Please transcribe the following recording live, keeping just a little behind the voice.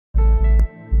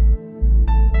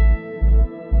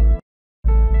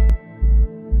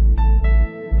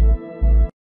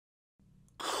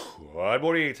Good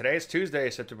morning. Today's Tuesday,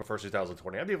 September 1st,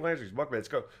 2020. I'm Dave Landry's Market. Let's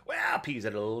go. Well, P's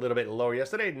at a little bit lower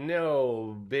yesterday.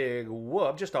 No big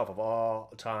whoop, just off of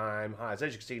all-time highs.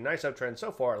 As you can see, nice uptrend so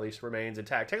far, at least, remains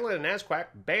intact. Take a look at the NASDAQ.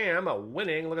 Bam,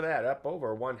 winning. Look at that, up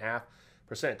over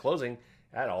 0.5%, closing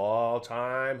at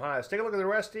all-time highs. Take a look at the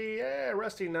Rusty.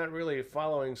 Rusty not really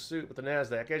following suit with the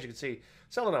NASDAQ. As you can see,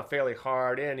 selling off fairly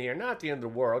hard in here. Not the end of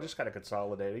the world, just kind of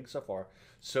consolidating so far.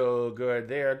 So good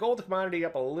there. Gold, the commodity,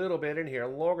 up a little bit in here.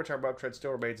 Longer-term uptrend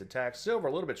still remains intact. Silver,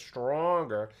 a little bit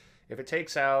stronger. If it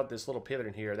takes out this little pivot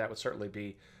in here, that would certainly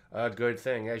be a good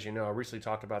thing. As you know, I recently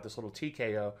talked about this little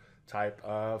TKO type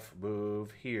of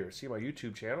move here. See my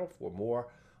YouTube channel for more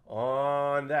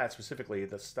on that, specifically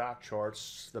the stock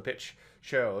charts, the pitch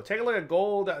show. Take a look at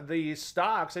gold. The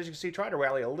stocks, as you can see, try to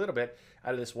rally a little bit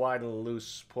out of this wide and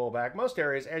loose pullback. Most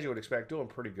areas, as you would expect, doing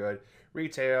pretty good.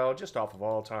 Retail, just off of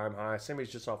all-time highs. Semis,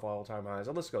 just off all-time highs.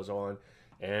 The list goes on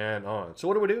and on. So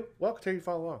what do we do? Well, continue to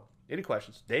follow along. Any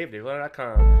questions?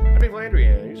 DaveLandry.com. I'm Dave Landry,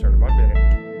 and you started my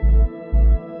minute.